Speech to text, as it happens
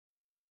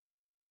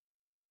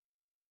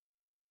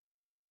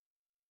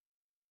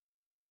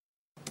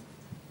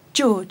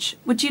George,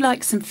 would you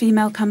like some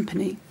female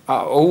company?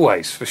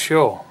 Always, for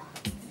sure.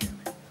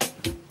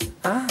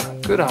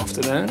 Good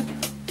afternoon.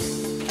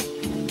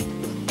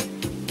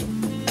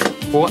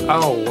 What?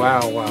 Oh,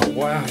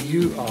 wow,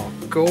 you are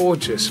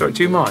gorgeous. Sorry,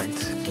 do you mind?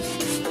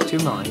 Do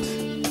you mind?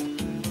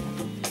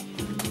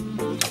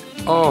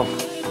 Oh,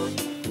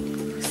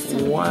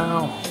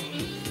 wow.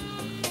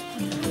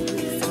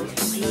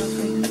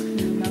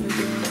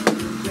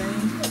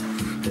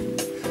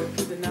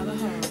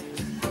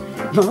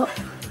 What?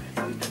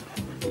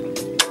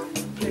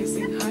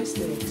 Placing high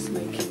stakes,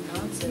 making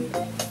hard stakes.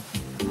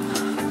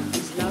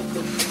 He's loved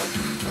them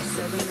for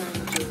 7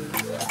 languages.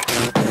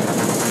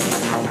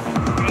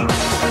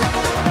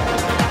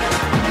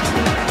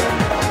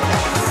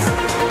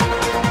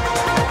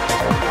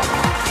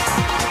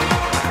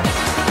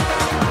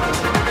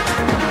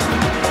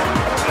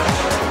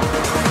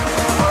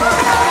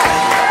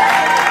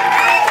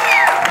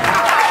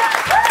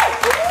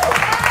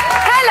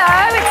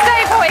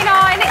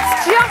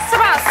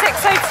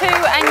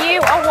 And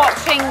you are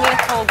watching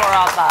Little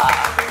Brother.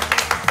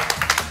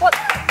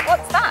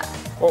 What's that?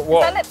 What? Is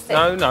that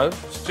lipstick? No,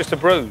 it's just a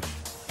bruise.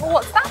 Well,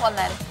 what's that one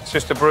then? It's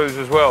just a bruise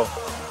as well.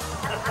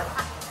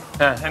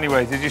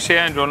 Anyway, did you see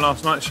Andrew on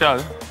last night's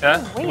show?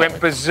 Yeah? Oh, he went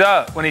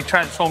berserk when he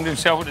transformed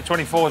himself at the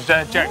 24's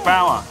Jack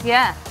Bauer.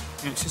 Yeah.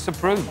 It's just a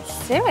bruise.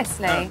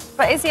 Seriously? Yeah.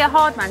 But is he a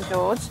hard man,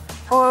 George?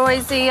 Or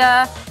is he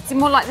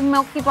more like the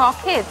Milky Bar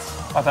Kid?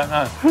 I don't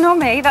know. Not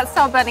me. That's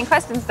our burning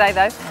question today,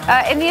 though.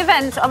 In the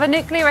event of a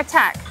nuclear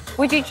attack,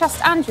 would you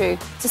trust Andrew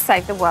to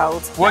save the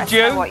world? Would Let us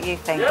you? know what you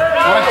think.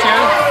 Yeah. Would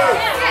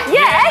you?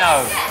 Yes.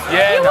 No.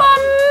 Yeah, you no. are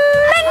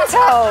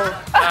mental.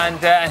 And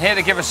here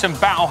to give us some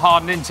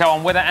battle-hardened intel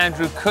on whether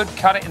Andrew could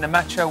cut it in the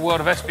macho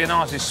world of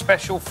espionage is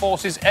Special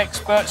Forces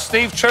expert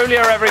Steve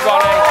Trulier,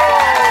 everybody.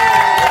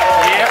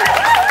 Yep.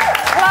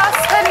 Plus,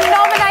 the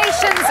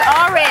nominations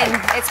are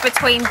in. It's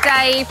between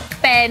Dave,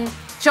 Ben,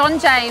 John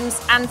James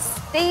and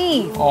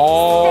Steve.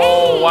 Oh,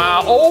 Steve.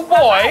 wow. All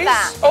boys?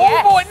 Like All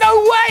yes. boys? No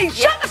way!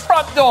 Shut the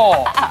front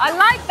door! I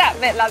like that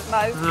bit,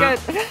 Laszlo. It's good.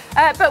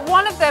 But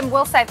one of them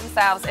will save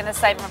themselves in a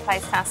save and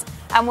replace task,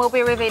 and we'll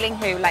be revealing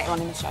who later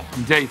on in the show.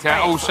 Indeed.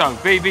 Also,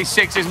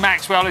 BB6's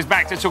Maxwell is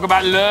back to talk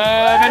about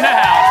love in the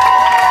house.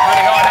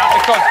 Really hard out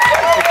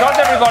because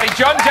everybody,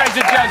 John James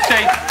and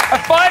Josie,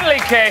 have finally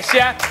kissed,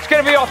 yeah? It's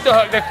going to be off the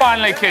hook. They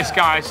finally kissed,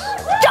 guys.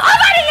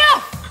 I've had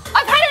enough!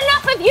 I've had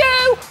enough of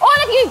you! All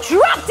of you,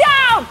 drop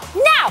down!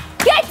 Now,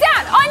 get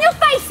down! On your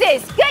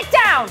faces! Get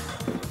down!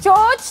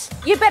 George,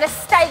 you better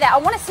stay there. I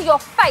want to see your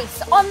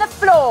face on the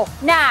floor,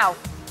 now.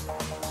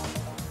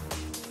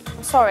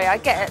 I'm sorry, I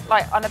get it,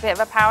 like, on a bit of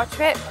a power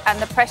trip, and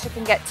the pressure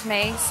can get to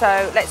me,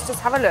 so let's just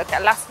have a look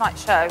at last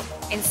night's show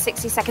in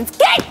 60 seconds.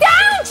 Get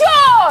down,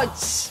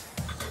 George!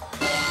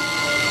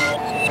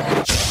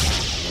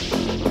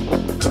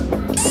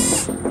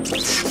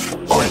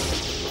 Oi,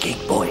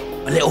 geek boy,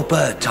 a little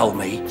bird told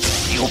me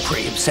you're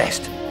pretty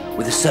obsessed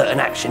with a certain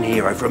action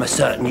hero from a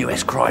certain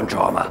US crime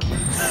drama.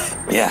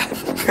 Yeah.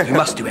 You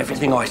must do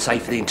everything I say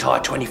for the entire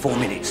 24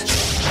 minutes.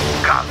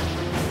 Come.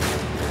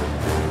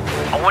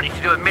 I want you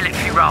to do a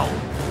military role.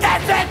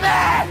 Get in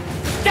there!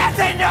 Get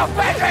in your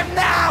bedroom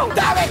now!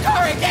 Damn it,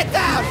 Corey, get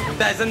down!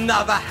 There's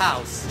another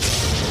house.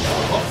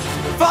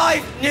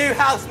 5 new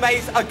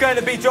housemates are going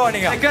to be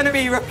joining us. They're going to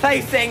be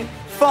replacing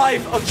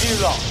 5 of you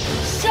lot.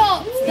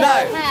 Shut the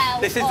hell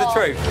this is up. the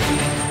truth.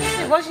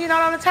 Was you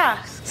not on a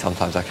task?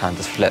 Sometimes I can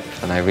just flip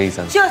for no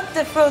reason. Shut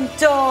the front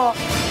door.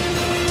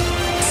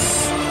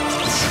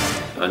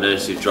 I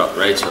noticed you dropped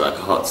Rachel like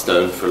a hot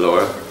stone for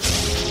Laura.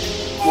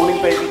 Morning,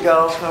 baby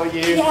girl. How are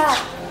you? Yeah.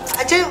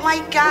 I don't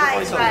like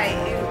guys, right,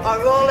 who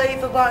are all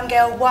over one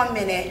girl 1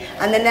 minute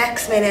and the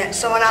next minute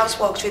someone else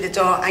walks through the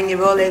door and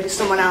you're all over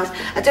someone else.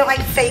 I don't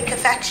like fake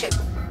affection.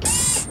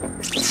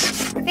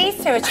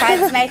 These two are trying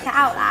to make it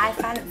out that I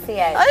fancy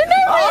you. I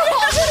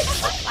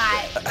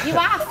Like, you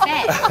are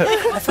fit.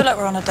 I feel like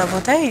we're on a double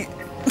date.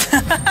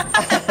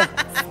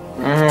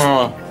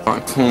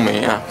 Call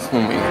me, yeah,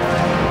 call me.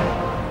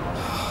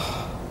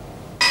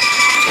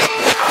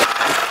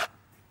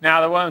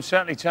 Now, the worm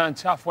certainly turned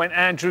tough when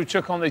Andrew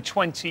took on the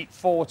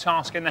 24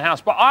 task in the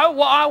house. But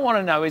what I want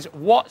to know is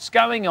what's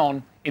going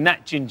on in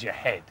that ginger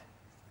head.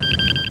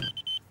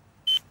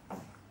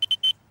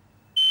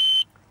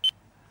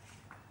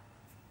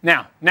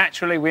 Now,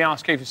 naturally, we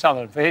asked Kiefer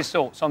Sutherland for his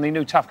thoughts on the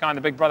new tough guy in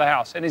the Big Brother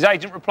house. And his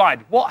agent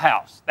replied, what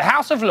house? The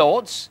House of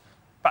Lords?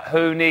 But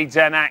who needs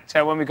an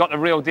actor when we've got the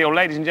real deal?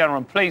 Ladies and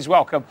gentlemen, please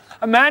welcome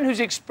a man who's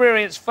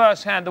experienced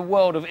firsthand the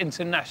world of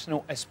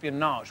international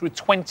espionage with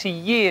 20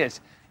 years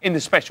in the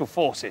Special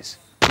Forces.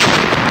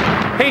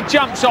 He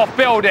jumps off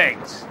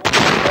buildings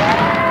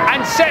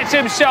and sets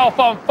himself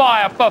on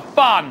fire for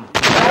fun.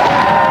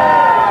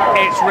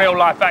 It's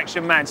real-life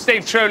action man.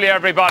 Steve Trulier,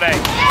 everybody.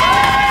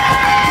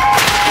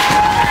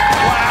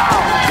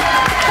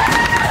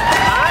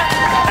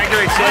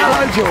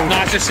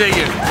 Nice to see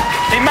you.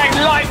 He made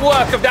light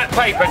work of that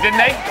paper, didn't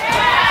he?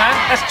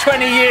 That's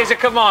 20 years a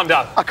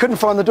commander. I couldn't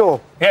find the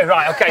door. Yeah,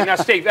 right, OK. Now,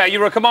 Steve, you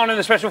were a commander in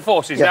the Special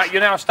Forces. Yes. Now,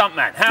 you're now a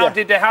stuntman.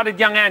 How did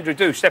young Andrew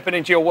do stepping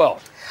into your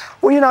world?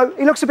 Well, you know,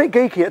 he looks a bit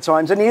geeky at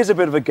times, and he is a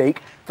bit of a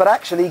geek, but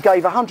actually he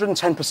gave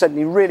 110% and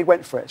he really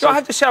went for it. So I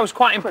have to say I was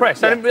quite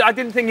impressed. Yeah. I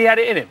didn't think he had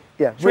it in him.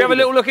 Yeah, Should we have a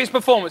little look at his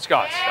performance,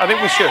 guys? I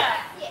think we should.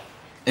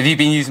 Have you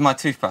been using my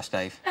toothbrush,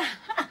 Dave?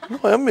 No,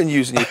 I haven't been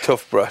using your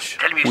toothbrush.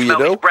 Tell him you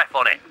smell his breath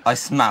on it. I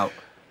smelt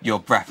your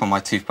breath on my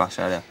toothbrush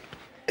earlier.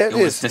 It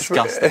was is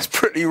disgusting. It's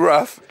pretty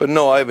rough, but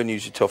no, I haven't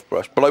used your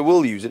toothbrush. But I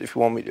will use it if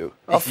you want me to.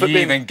 If you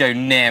even go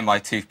near my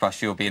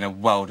toothbrush, you'll be in a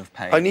world of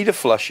pain. I need a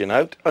flushing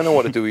out. I know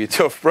what to do with your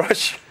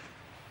toothbrush.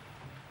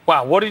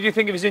 Wow, what did you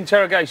think of his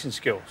interrogation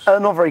skills?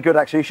 Not very good,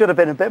 actually. He should have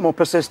been a bit more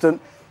persistent,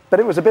 but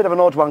it was a bit of an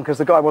odd one because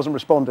the guy wasn't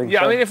responding.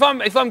 Yeah, so. I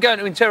mean, if I'm going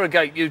to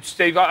interrogate you,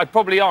 Steve, I'd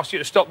probably ask you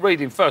to stop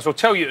reading first, or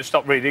tell you to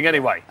stop reading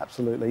anyway.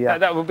 Absolutely, yeah.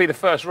 That would be the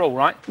first rule,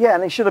 right? Yeah,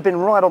 and he should have been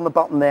right on the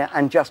button there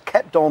and just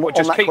kept on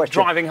just that keep question.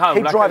 driving home.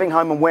 Keep driving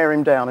home and wear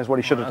him down is what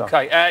he should have done.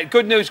 OK,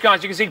 good news,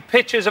 guys. You can see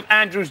pictures of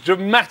Andrew's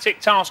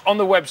dramatic task on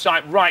the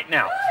website right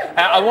now.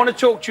 I want to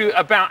talk to you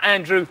about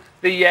Andrew,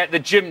 the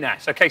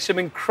gymnast. OK,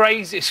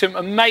 some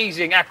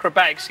amazing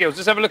acrobatic skills.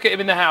 Let's have a look at him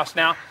in the house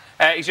now.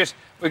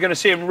 We're going to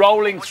see him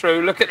rolling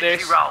through. Look at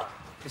this.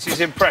 This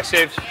is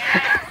impressive.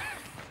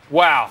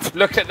 Wow,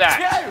 look at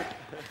that.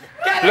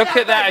 Look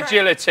at that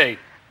agility.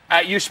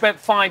 You spent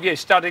 5 years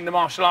studying the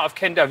martial art of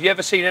kendo. Have you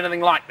ever seen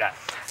anything like that?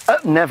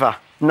 Never,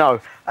 no.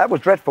 That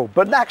was dreadful.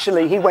 But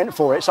actually, he went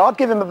for it. So I'd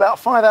give him about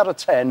 5 out of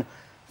 10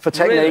 for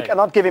technique, Really?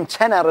 and I'd give him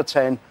 10 out of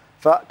 10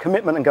 for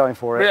commitment and going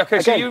for it. Really?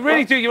 OK, so you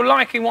really you're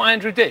liking what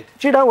Andrew did?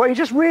 Do you know what? He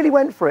just really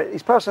went for it.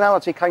 His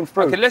personality came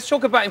through. OK, let's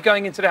talk about him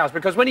going into the house,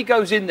 because when he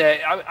goes in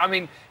there, I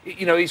mean,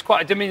 you know, he's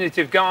quite a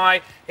diminutive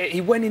guy.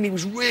 He went in, he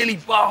was really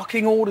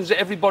barking orders at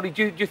everybody.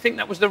 Do you think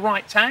that was the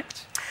right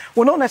tact?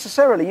 Well, not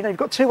necessarily. You know, you've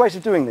got two ways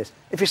of doing this.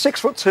 If you're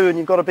 6'2" and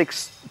you've got a big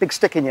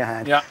stick in your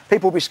hand,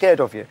 people will be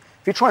scared of you.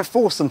 If you try and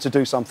force them to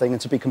do something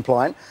and to be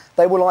compliant,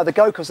 they will either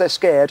go because they're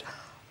scared,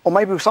 or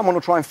maybe someone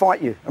will try and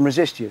fight you and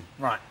resist you.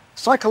 Right.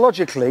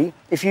 Psychologically,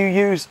 if you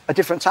use a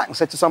different tact and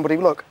say to somebody,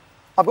 look,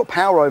 I've got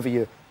power over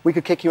you, we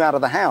could kick you out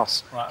of the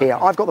house here.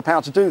 I've got the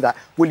power to do that.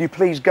 Will you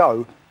please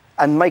go?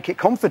 And make it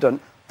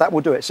confident, that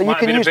will do it. So Might you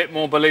can have been use a bit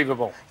more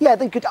believable. Yeah,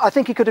 I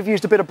think he could have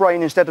used a bit of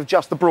brain instead of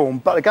just the brawn.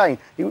 But again,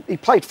 he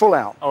played full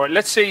out. All right,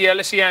 let's see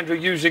Andrew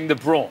using the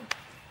brawn.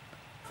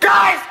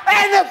 Guys,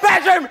 in the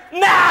bedroom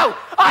now!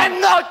 I'm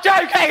not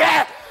joking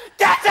here!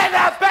 Get in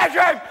the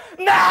bedroom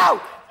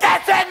now!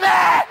 Get in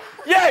there!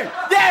 You!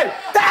 Down!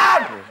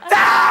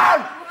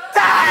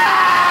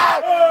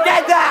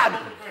 Get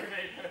down!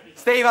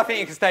 Steve, I think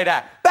you can stay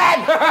there.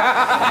 Ben!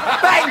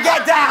 Ben,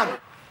 get down!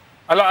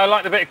 I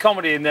like the bit of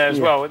comedy in there as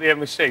well at the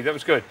MSC. That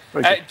was good.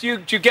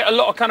 Do you get a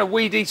lot of kind of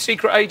weedy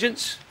secret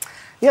agents?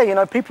 Yeah, you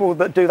know, people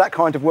that do that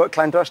kind of work,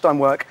 clandestine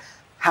work,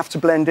 have to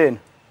blend in.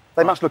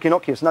 They must look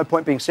innocuous. No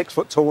point being 6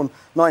 foot tall and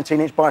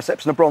 19-inch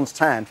biceps and a bronze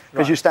tan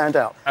because you stand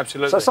out.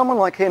 Absolutely. So someone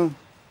like him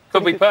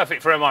could be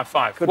perfect for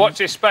MI5. Watch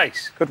this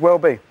space. Could well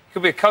be.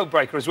 Could be a code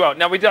breaker as well.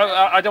 Now we don't.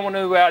 I don't want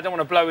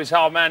to blow his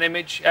hard man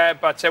image,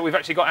 but we've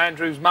actually got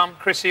Andrew's mum,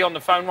 Chrissy, on the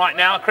phone right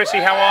now. Chrissy,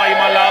 how are you,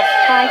 my love?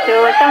 Hi,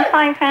 George. I'm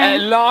fine,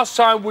 thanks. Last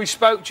time we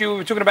spoke to you, we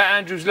were talking about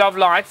Andrew's love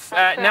life.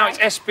 Now it's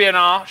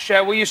espionage.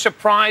 Were you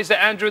surprised at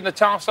Andrew in the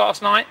task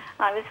last night?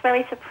 I was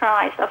very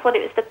surprised. I thought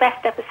it was the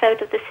best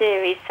episode of the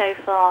series so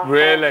far.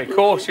 Really? Of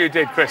course you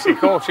did, Chrissy. Of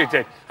course you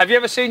did. Have you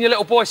ever seen your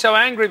little boy so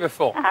angry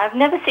before? I've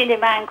never seen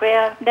him angry.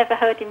 I've never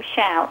heard him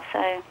shout,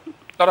 so...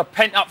 Got a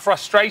pent-up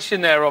frustration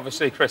there,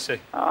 obviously,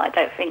 Chrissy. Oh, I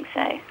don't think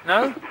so.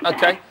 No?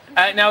 OK.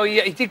 Now,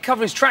 he did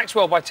cover his tracks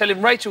well by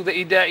telling Rachel that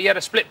he had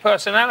a split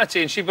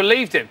personality, and she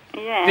believed him.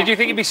 Yeah. Did you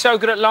think he'd be so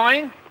good at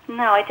lying?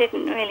 No, I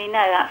didn't really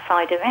know that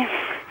side of him.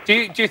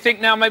 Do you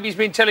think now maybe he's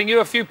been telling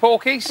you a few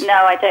porkies? No,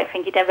 I don't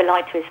think he'd ever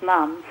lie to his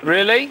mum.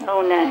 Really?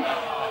 Oh,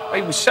 no.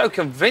 He was so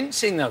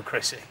convincing, though,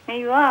 Chrissy.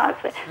 He was.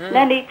 But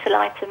no need to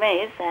lie to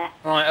me, is there?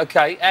 Right,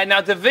 OK.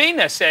 Now,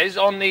 Davina says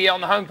on the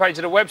homepage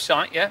of the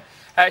website,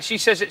 she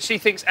says that she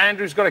thinks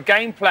Andrew's got a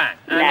game plan.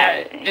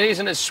 And it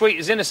isn't as sweet,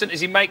 as innocent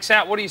as he makes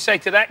out. What do you say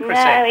to that, Chrissy?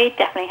 No, he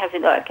definitely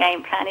hasn't got a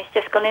game plan. He's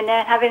just gone in there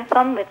and having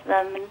fun with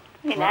them and,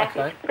 you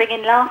know,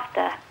 bringing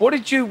laughter. What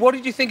did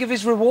you think of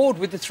his reward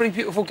with the 3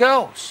 beautiful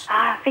girls?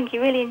 I think he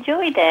really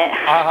enjoyed it.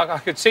 I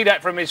could see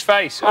that from his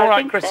face. All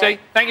right, Chrissy.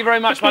 So. Thank you very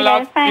much, my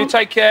love. You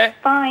take care.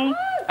 Bye.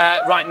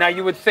 Right, now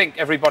you would think,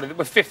 everybody, that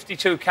with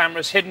 52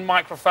 cameras, hidden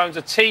microphones,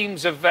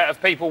 teams of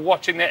people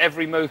watching their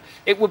every move,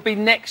 it would be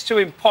next to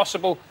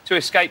impossible to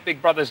escape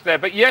Big Brother's glare.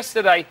 But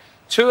yesterday,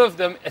 2 of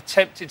them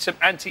attempted some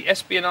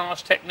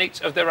anti-espionage techniques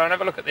of their own.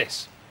 Have a look at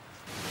this.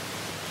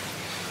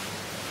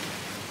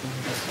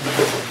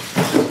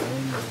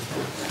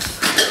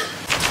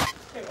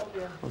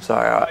 I'm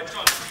sorry.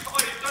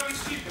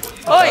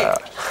 Oi!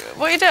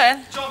 What are you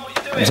doing?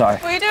 I'm sorry.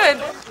 What are you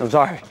doing? I'm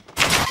sorry.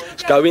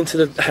 Let's go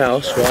into the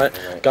house, right?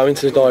 Go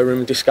into the diary room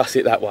and discuss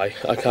it that way,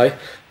 OK?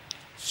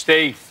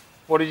 Steve,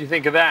 what did you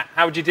think of that?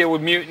 How would you deal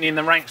with mutiny in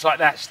the ranks like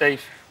that,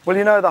 Steve? Well,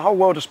 you know, the whole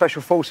world of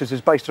special forces is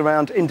based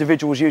around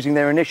individuals using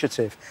their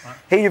initiative. Right.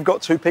 Here you've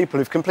got two people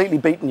who've completely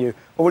beaten you.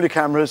 All your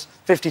cameras,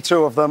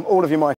 52 of them, all of your